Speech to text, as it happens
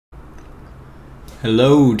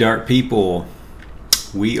Hello Dart people.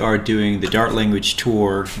 We are doing the Dart language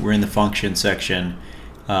tour. We're in the function section,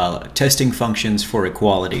 testing functions for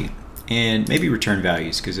equality and maybe return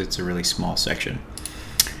values because it's a really small section.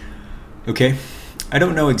 Okay, I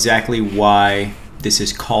don't know exactly why this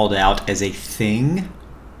is called out as a thing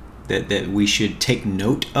that we should take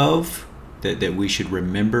note of, that we should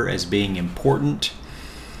remember as being important.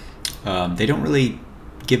 They don't really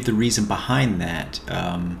give the reason behind that.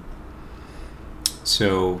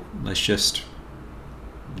 So let's just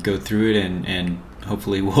go through it and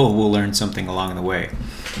hopefully we'll learn something along the way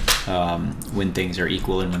when things are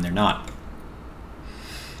equal and when they're not.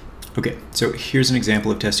 Okay, so here's an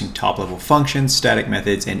example of testing top-level functions, static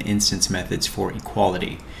methods, and instance methods for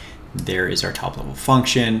equality. There is our top-level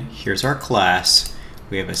function. Here's our class.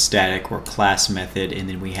 We have a static or class method, and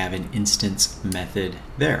then we have an instance method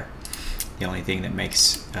there. The only thing that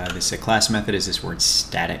makes this a class method is this word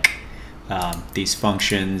static. These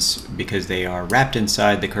functions, because they are wrapped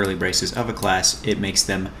inside the curly braces of a class, it makes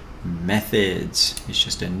them methods. It's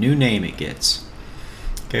just a new name it gets.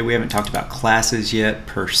 Okay, we haven't talked about classes yet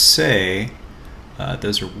per se.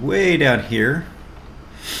 Those are way down here,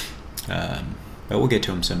 but we'll get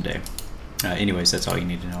to them someday. Anyways, that's all you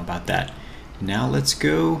need to know about that. Now let's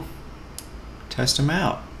go test them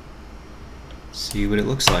out. See what it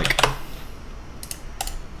looks like.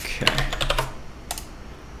 Okay.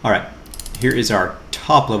 All right. Here is our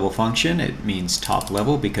top level function. It means top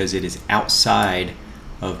level because it is outside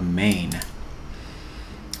of main.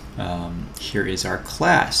 Here is our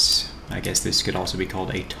class. I guess this could also be called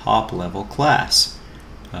a top level class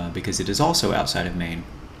because it is also outside of main.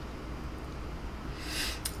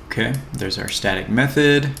 Okay, there's our static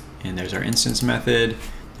method and there's our instance method.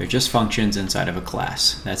 They're just functions inside of a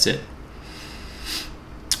class. That's it.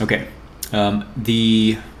 Okay,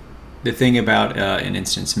 the thing about an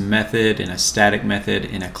instance method and a static method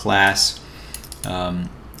in a class, in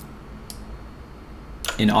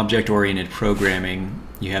object-oriented programming,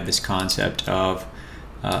 you have this concept of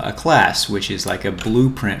a class, which is like a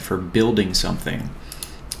blueprint for building something.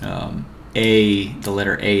 The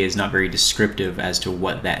letter A is not very descriptive as to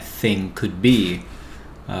what that thing could be.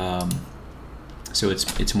 So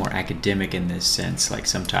it's more academic in this sense. Like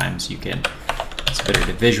sometimes it's better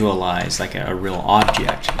to visualize like a real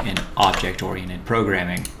object in object-oriented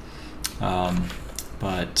programming.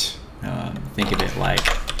 But think of it like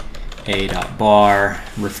a.bar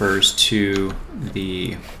refers to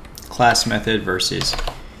the class method versus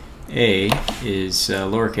a is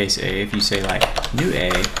lowercase a. If you say like new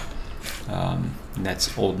a, and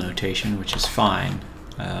that's old notation, which is fine.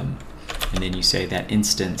 And then you say that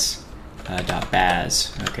instance dot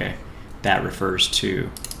baz, okay, that refers to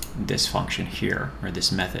this function here, or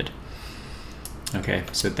this method. Okay,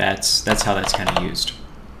 so that's how that's kind of used.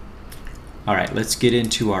 All right, let's get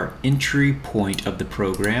into our entry point of the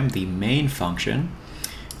program, the main function.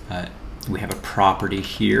 We have a property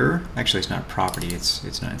here. Actually, it's not a property,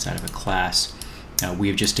 it's not inside of a class. We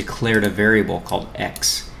have just declared a variable called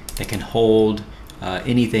x that can hold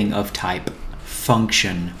anything of type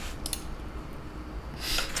function.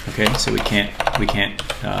 Okay, so we can't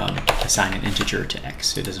assign an integer to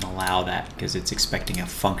x. It doesn't allow that because it's expecting a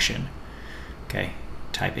function. Okay,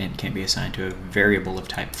 type int can't be assigned to a variable of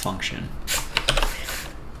type function.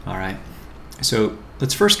 All right, so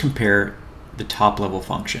let's first compare the top level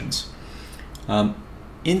functions.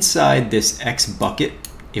 Inside this x bucket,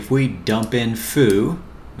 if we dump in foo,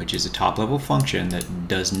 which is a top level function that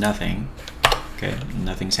does nothing, okay,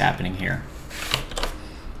 nothing's happening here,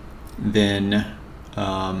 then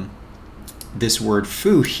this word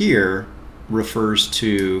foo here refers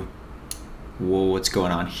to, well, what's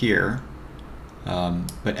going on here,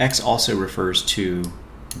 but x also refers to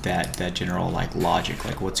that general like logic,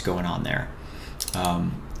 like what's going on there.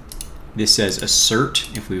 This says assert.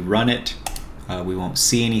 If we run it, we won't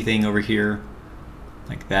see anything over here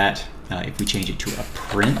like that. If we change it to a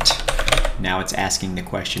print, now it's asking the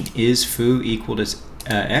question, is foo equal to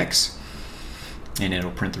x? And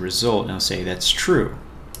it'll print the result and it'll say that's true.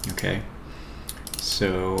 Okay,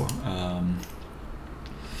 so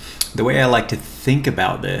the way I like to think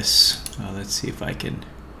about this, let's see if I can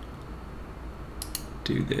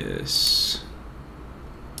do this.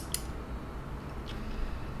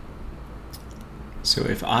 So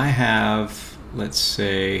if I have, let's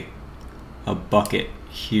say, a bucket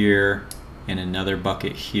here and another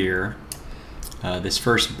bucket here, this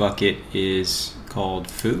first bucket is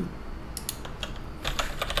called foo.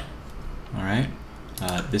 All right.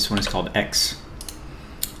 This one is called x.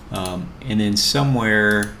 And then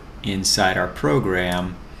somewhere inside our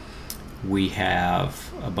program we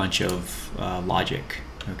have a bunch of logic.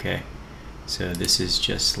 Okay, So this is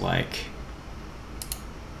just like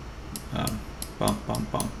bump,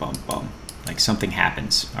 bump, bump, bump, bump. Like something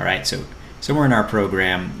happens. All right. So somewhere in our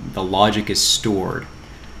program, the logic is stored,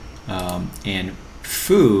 and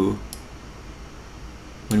foo,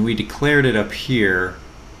 when we declared it up here,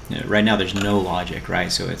 right now there's no logic,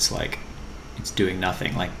 right? So it's like it's doing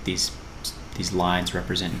nothing. Like these lines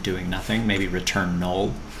represent doing nothing. Maybe return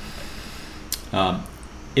null.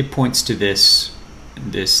 It points to this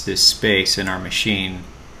space in our machine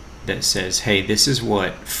that says, hey, this is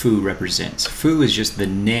what foo represents. Foo is just the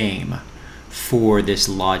name for this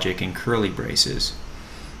logic in curly braces.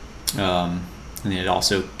 And it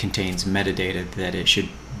also contains metadata that it should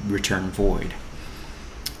return void.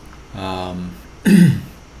 Or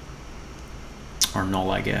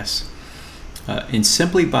null, I guess. And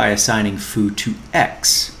simply by assigning foo to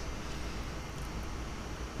x,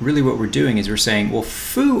 really what we're doing is we're saying, well,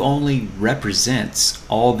 foo only represents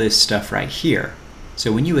all this stuff right here.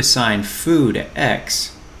 So when you assign foo to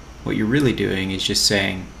x, what you're really doing is just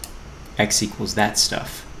saying x equals that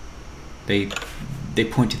stuff. They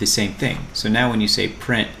point to the same thing. So now when you say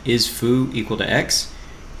print is foo equal to x,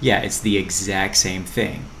 yeah, it's the exact same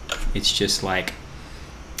thing. It's just like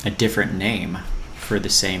a different name for the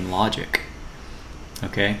same logic.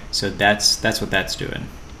 Okay, so that's what that's doing.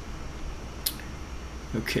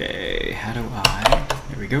 Okay, how do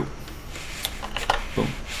there we go. Boom.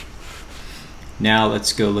 Now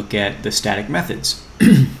let's go look at the static methods.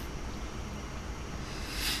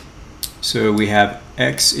 So we have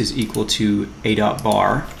x is equal to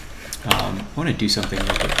a.bar. I want to do something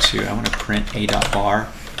real quick too. I want to print a.bar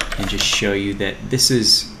and just show you that this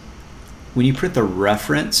is, when you put the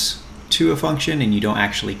reference to a function and you don't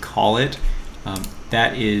actually call it,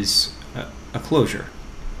 that is a closure.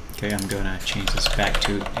 Okay, I'm going to change this back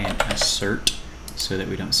to an assert so that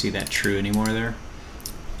we don't see that true anymore there.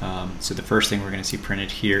 So the first thing we're going to see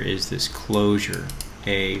printed here is this closure,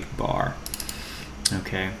 a bar.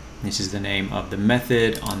 Okay, this is the name of the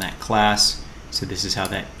method on that class. So this is how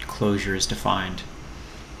that closure is defined.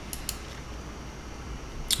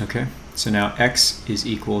 Okay, so now x is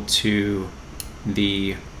equal to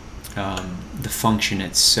the function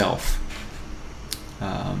itself.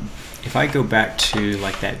 If I go back to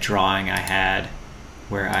like that drawing I had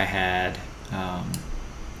where I had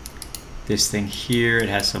this thing here, it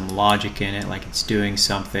has some logic in it, like it's doing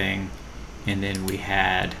something, and then we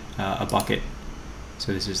had a bucket.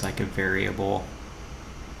 So this is like a variable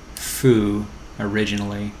foo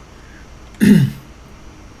originally.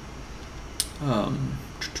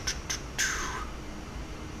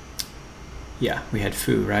 Yeah, we had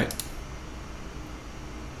foo, right?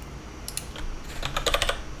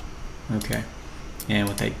 Okay, and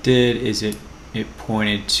what they did is it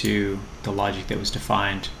pointed to the logic that was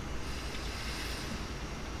defined.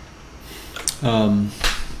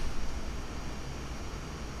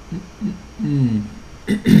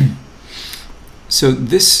 So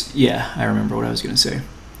this, yeah, I remember what I was going to say.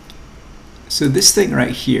 So this thing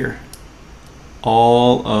right here,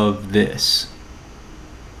 all of this,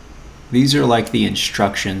 these are like the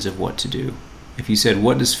instructions of what to do. If you said,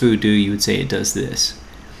 what does foo do? You would say it does this.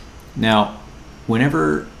 Now,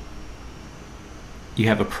 whenever you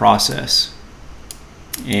have a process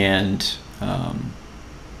and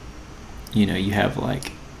you know, you have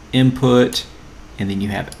like input and then you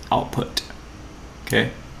have output.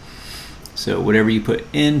 Okay, so whatever you put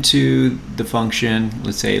into the function,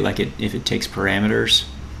 let's say like if it takes parameters,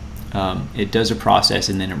 it does a process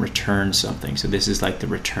and then it returns something. So this is like the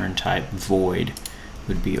return type. Void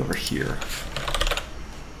would be over here.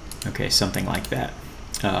 Okay, something like that.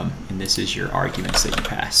 And this is your arguments that you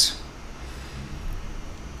pass.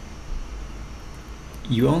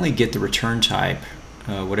 You only get the return type,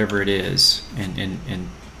 whatever it is, and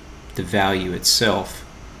the value itself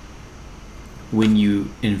when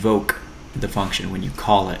you invoke the function, when you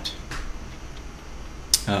call it.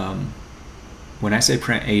 When I say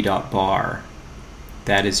print a.bar,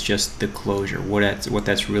 that is just the closure. What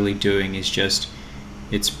that's really doing is just,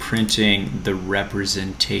 it's printing the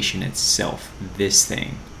representation itself, this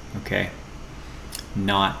thing, okay?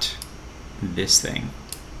 Not this thing.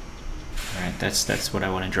 All right, that's what I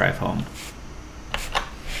want to drive home.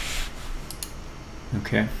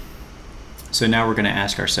 Okay, so now we're going to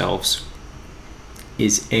ask ourselves,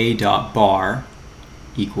 is a.bar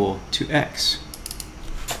equal to x?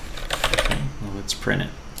 Okay, well, let's print it.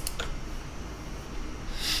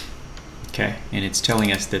 Okay, and it's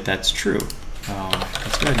telling us that that's true.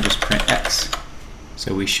 Let's go ahead and just print x.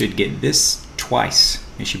 So we should get this twice.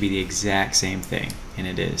 It should be the exact same thing, and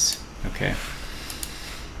it is. Okay.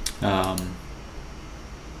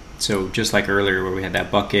 So just like earlier where we had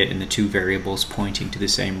that bucket and the two variables pointing to the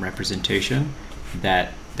same representation,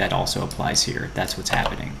 that also applies here. That's what's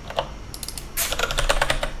happening.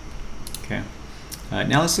 Okay.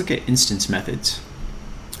 Now let's look at instance methods.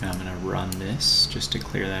 I'm going to run this just to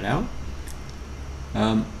clear that out.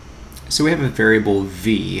 So we have a variable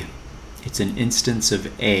v. It's an instance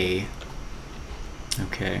of a.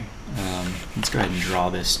 Okay. Let's go ahead and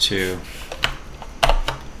draw this too.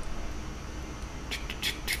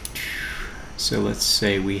 So let's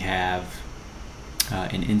say we have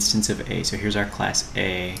an instance of a. So here's our class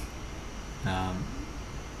A,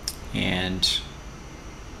 and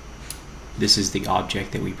this is the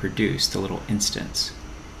object that we produce, the little instance.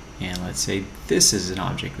 And let's say this is an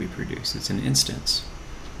object we produce. It's an instance.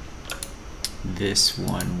 This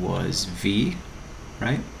one was v,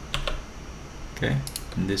 right? Okay.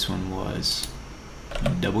 And this one was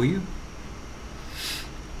w.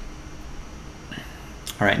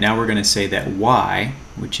 All right, now we're going to say that y,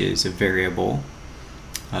 which is a variable,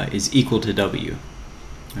 is equal to w.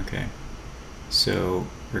 Okay, so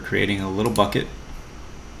we're creating a little bucket,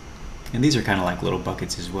 and these are kind of like little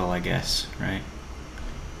buckets as well, I guess, right?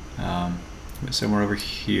 But somewhere over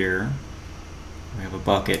here, we have a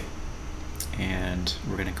bucket, and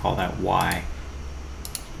we're going to call that y.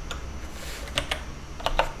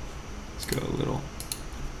 Let's go a little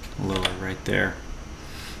lower right there.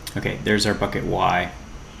 Okay, there's our bucket y.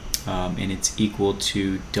 And it's equal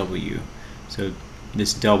to w. So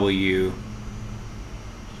this w,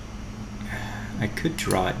 I could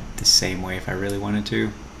draw it the same way if I really wanted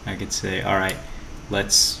to. I could say, all right,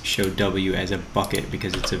 let's show w as a bucket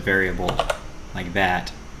because it's a variable like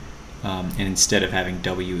that. And instead of having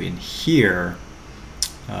w in here,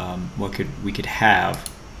 what we could have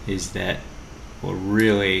is that, well,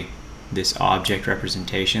 really this object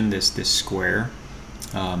representation, this square,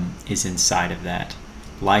 is inside of that.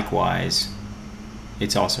 Likewise,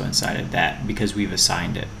 it's also inside of that because we've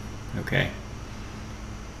assigned it, okay?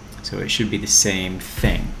 So it should be the same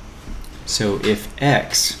thing. So if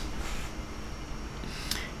x,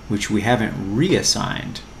 which we haven't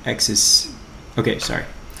reassigned, x is, okay, sorry.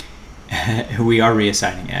 We are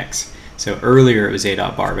reassigning x. So earlier it was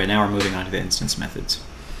a.bar, but now we're moving on to the instance methods.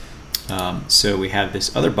 So we have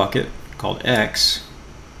this other bucket called x,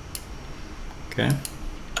 okay?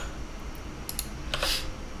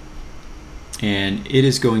 And it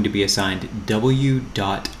is going to be assigned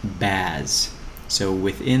w.baz. So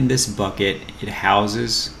within this bucket, it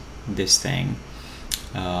houses this thing.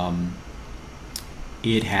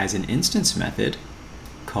 It has an instance method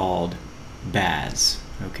called baz.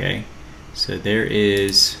 Okay, so there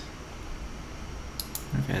is, I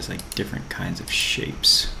don't know if it has like different kinds of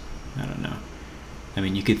shapes. I don't know. I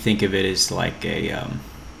mean, you could think of it as like a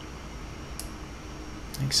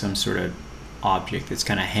like some sort of object that's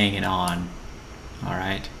kind of hanging on. All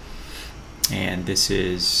right, and this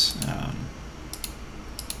is I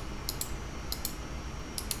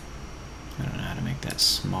don't know how to make that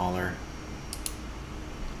smaller,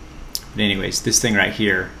 but anyways, this thing right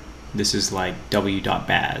here, this is like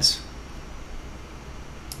w.baz.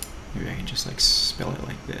 Maybe I can just like spell it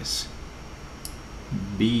like this: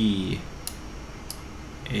 B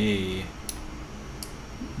A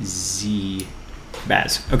Z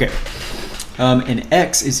baz. Okay. And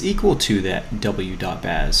x is equal to that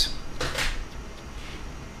w.baz.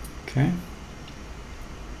 Okay.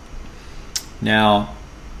 Now,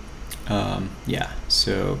 yeah,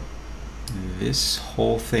 so this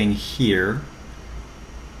whole thing here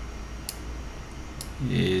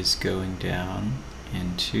is going down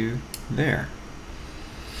into there.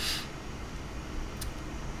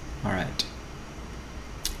 All right.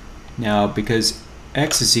 Now, because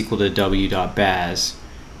x is equal to w.baz,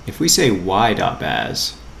 if we say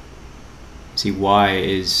y.baz, see y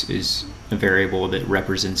is a variable that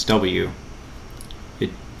represents w.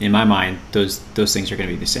 In my mind, those things are going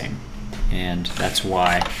to be the same, and that's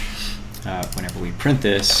why whenever we print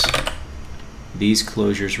this, these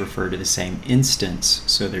closures refer to the same instance,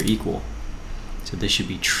 so they're equal. So this should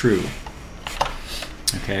be true.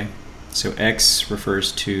 Okay, so x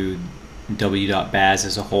refers to w.baz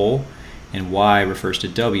as a whole, and y refers to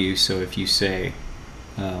w. So if you say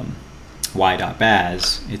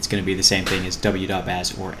y.baz, it's going to be the same thing as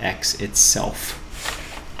w.baz or x itself.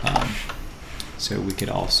 So we could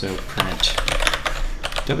also print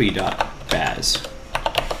w.baz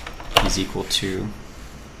is equal to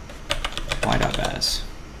y.baz.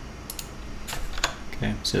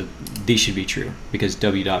 Okay, so these should be true because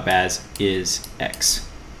w.baz is x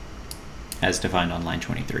as defined on line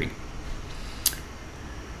 23.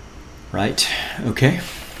 Right, okay.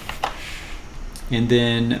 And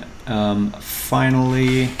then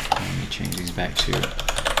finally, let me change these back to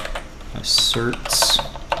asserts.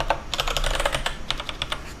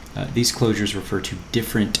 These closures refer to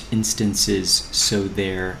different instances, so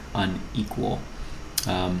they're unequal.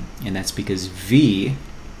 And that's because V,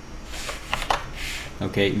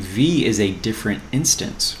 okay, V is a different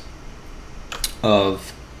instance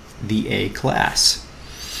of the A class.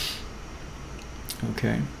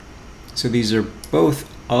 Okay, so these are both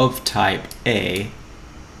of type A,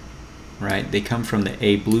 right? They come from the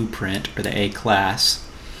A blueprint or the A class,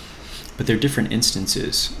 but they're different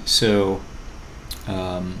instances. So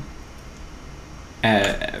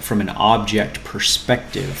from an object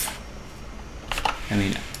perspective, I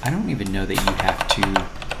mean, I don't even know that you have to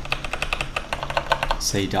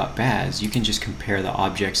say .baz. You can just compare the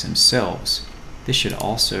objects themselves. This should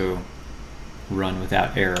also run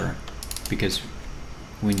without error, because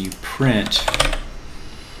when you print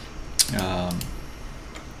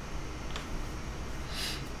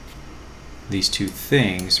these two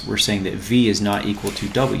things, we're saying that V is not equal to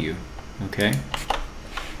W, okay?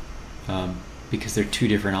 Because they're two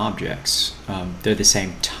different objects. They're the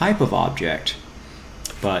same type of object,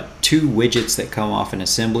 but two widgets that come off an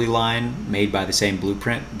assembly line made by the same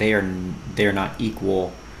blueprint, they are not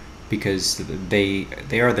equal, because they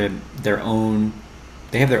have their own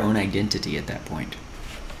identity at that point.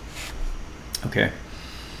 Okay.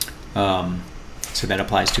 So that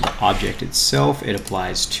applies to the object itself. It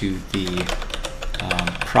applies to the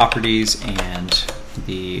properties and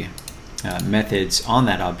the methods on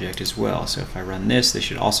that object as well. So if I run this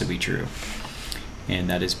should also be true. And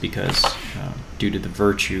that is because due to the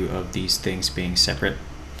virtue of these things being separate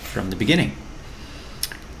from the beginning.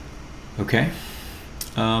 Okay.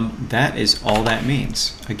 That is all that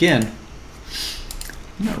means. Again,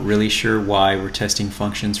 I'm not really sure why we're testing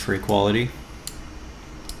functions for equality,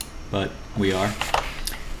 but we are.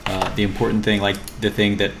 The important thing, like the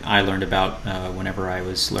thing that I learned about whenever I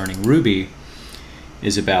was learning Ruby,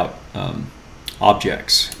 is about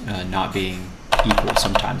objects not being equal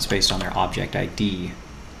sometimes based on their object ID.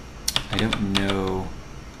 I don't know.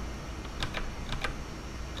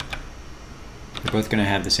 They're both going to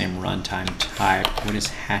have the same runtime type. What is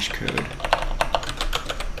hashCode?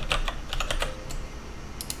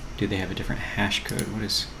 Do they have a different hashCode? What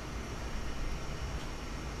is...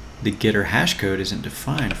 The getter hashCode isn't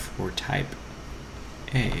defined for type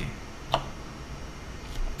A.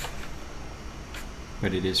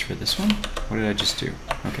 But it is for this one. What did I just do?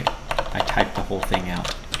 Okay, I typed the whole thing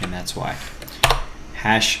out, and that's why.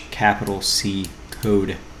 Hash capital C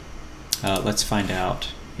code. Let's find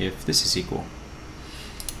out if this is equal.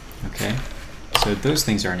 Okay, so those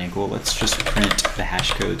things aren't equal. Let's just print the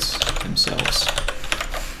hash codes themselves.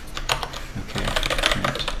 Okay,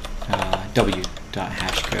 print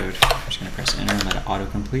w.hashCode. I'm just going to press enter and let it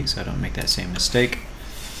autocomplete so I don't make that same mistake.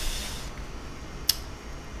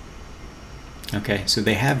 Okay, so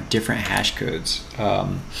they have different hash codes.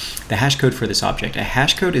 The hash code for this object. A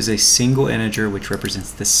hash code is a single integer which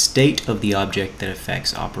represents the state of the object that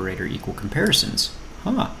affects operator equal comparisons.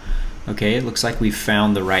 Huh. Okay, it looks like we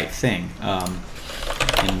found the right thing.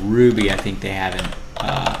 In Ruby, I think they have an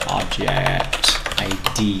object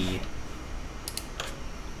ID.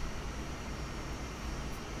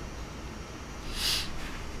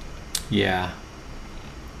 Yeah.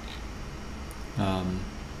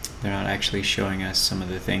 They're not actually showing us some of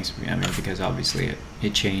the things, I mean, because obviously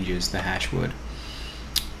it changes, the hash would.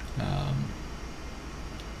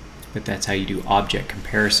 But that's how you do object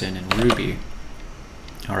comparison in Ruby.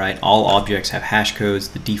 Alright, all objects have hash codes.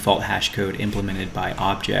 The default hash code implemented by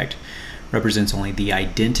object represents only the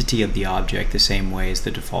identity of the object, the same way as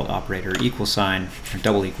the default operator equal sign or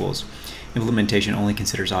double equals. Implementation only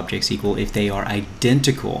considers objects equal if they are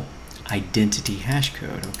identical. Identity hash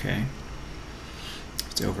code, okay.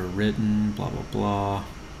 It's overwritten, blah, blah, blah.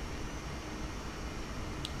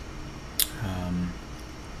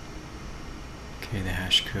 Okay, the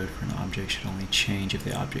hash code for an object should only change if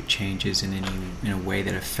the object changes in a way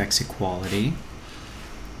that affects equality.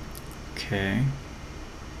 Okay.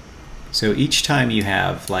 So each time you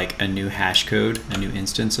have like a new hash code, a new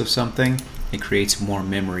instance of something, it creates more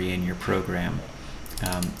memory in your program.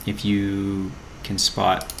 If you can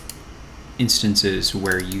spot instances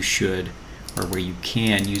where you should or where you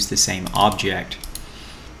can use the same object,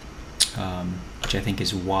 which I think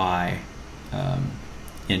is why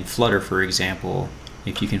in Flutter, for example,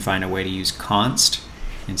 if you can find a way to use const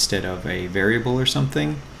instead of a variable or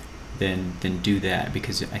something, then do that,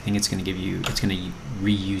 because I think it's going to give you, it's going to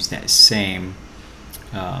reuse that same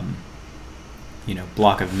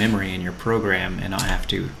block of memory in your program and not have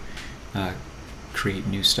to create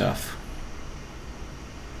new stuff.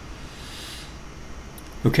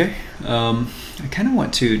 Okay, I kind of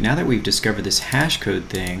want to, now that we've discovered this hashCode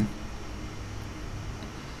thing,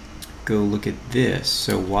 go look at this.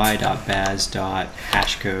 So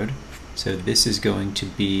y.baz.hashCode. So this is going to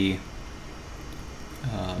be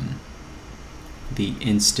the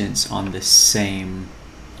instance on the same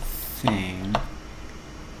thing.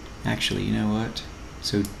 Actually, you know what?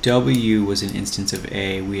 So W was an instance of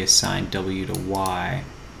A. We assigned W to Y.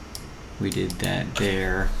 We did that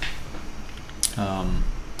there.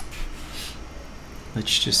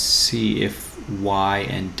 Let's just see if Y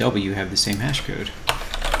and W have the same hashCode.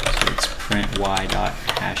 So let's print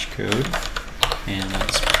y.hashCode, and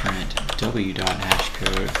let's print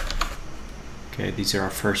w.hashCode. Okay, these are our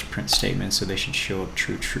first print statements, so they should show up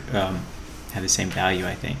true, have the same value,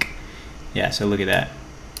 I think. Yeah, so look at that.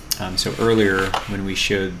 So earlier when we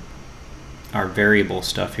showed our variable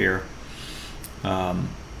stuff here,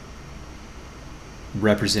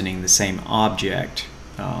 representing the same object,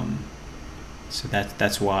 so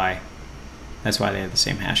that's why they have the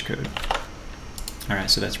same hashCode. All right,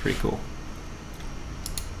 so that's pretty cool.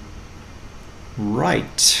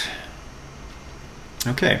 Right.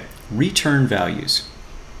 Okay, return values.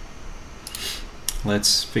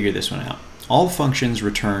 Let's figure this one out. All functions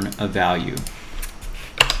return a value.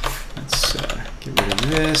 Let's get rid of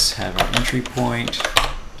this, have our entry point.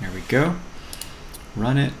 There we go.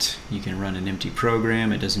 Run it. You can run an empty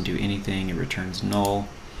program. It doesn't do anything. It returns null.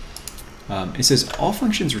 It says all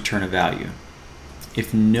functions return a value.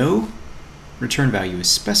 If no return value is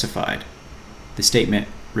specified, the statement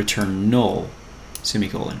return null,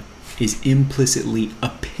 semicolon, is implicitly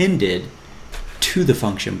appended to the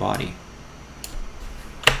function body.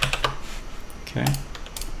 Okay.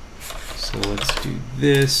 So let's do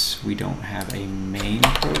this. We don't have a main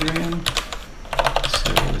program.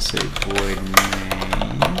 So let's say void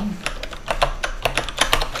main.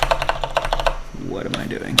 What am I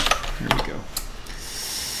doing? Here we go.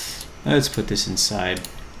 Let's put this inside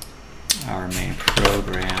our main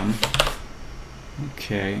program.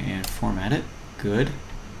 Okay, and format it. Good.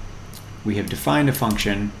 We have defined a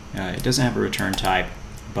function. It doesn't have a return type,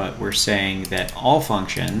 but we're saying that all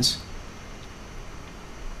functions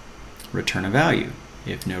return a value.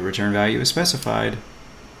 If no return value is specified,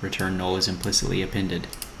 return null is implicitly appended.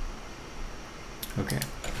 Okay.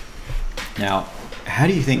 Now, how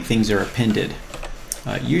do you think things are appended?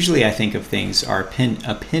 Usually I think of things are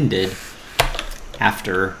appended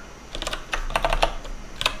after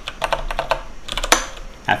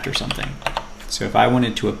something. So if I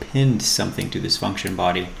wanted to append something to this function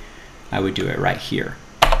body, I would do it right here.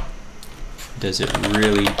 Does it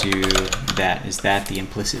really do that? Is that the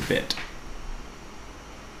implicit bit?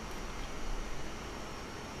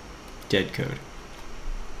 Dead code.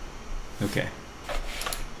 Okay.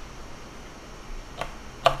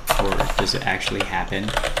 Or does it actually happen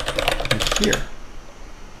here?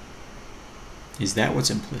 Is that what's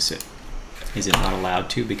implicit? Is it not allowed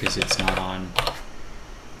to because it's not on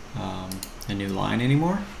a new line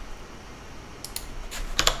anymore?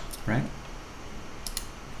 Right?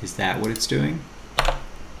 Is that what it's doing?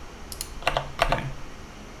 Okay.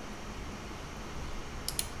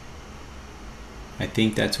 I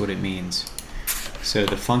think that's what it means. So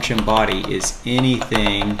the function body is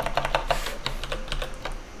anything,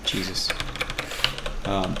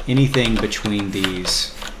 anything between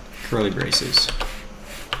these curly braces.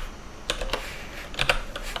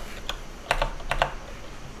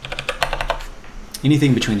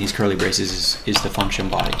 Anything between these curly braces is the function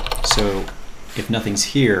body. So if nothing's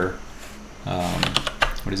here,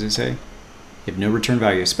 what does it say? If no return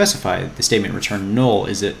value is specified, the statement return null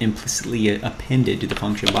is implicitly appended to the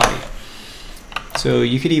function body. So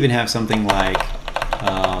you could even have something like,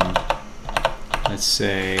 let's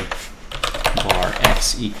say var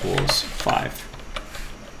x equals 5.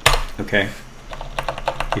 Okay.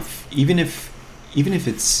 Even if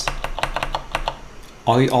it's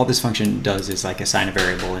all this function does is like assign a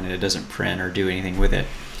variable and it doesn't print or do anything with it,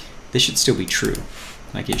 this should still be true.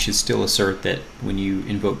 Like it should still assert that when you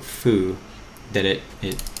invoke foo, that it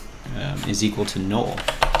is equal to null.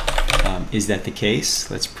 Is that the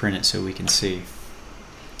case? Let's print it so we can see.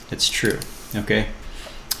 It's true, okay?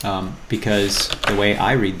 Because the way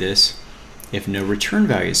I read this, if no return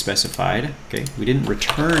value is specified, okay, we didn't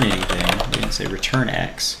return anything, we didn't say return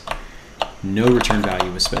x, no return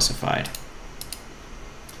value was specified.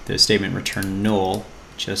 The statement return null,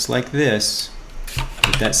 just like this,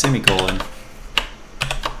 with that semicolon,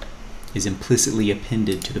 is implicitly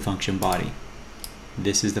appended to the function body.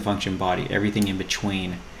 This is the function body, everything in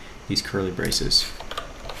between these curly braces.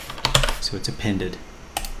 So it's appended.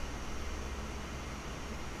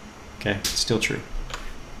 Okay, it's still true.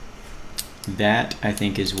 That, I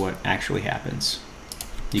think, is what actually happens.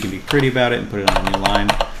 You can be pretty about it and put it on a new line,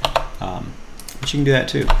 but you can do that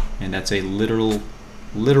too. And that's a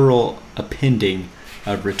literal appending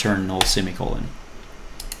of return null semicolon.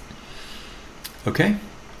 Okay,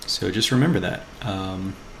 so just remember that.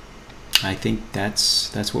 I think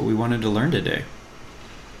that's what we wanted to learn today.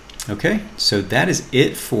 Okay, so that is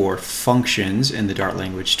it for functions in the Dart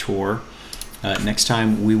language tour. Next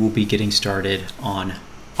time we will be getting started on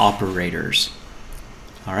operators.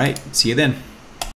 All right, see you then.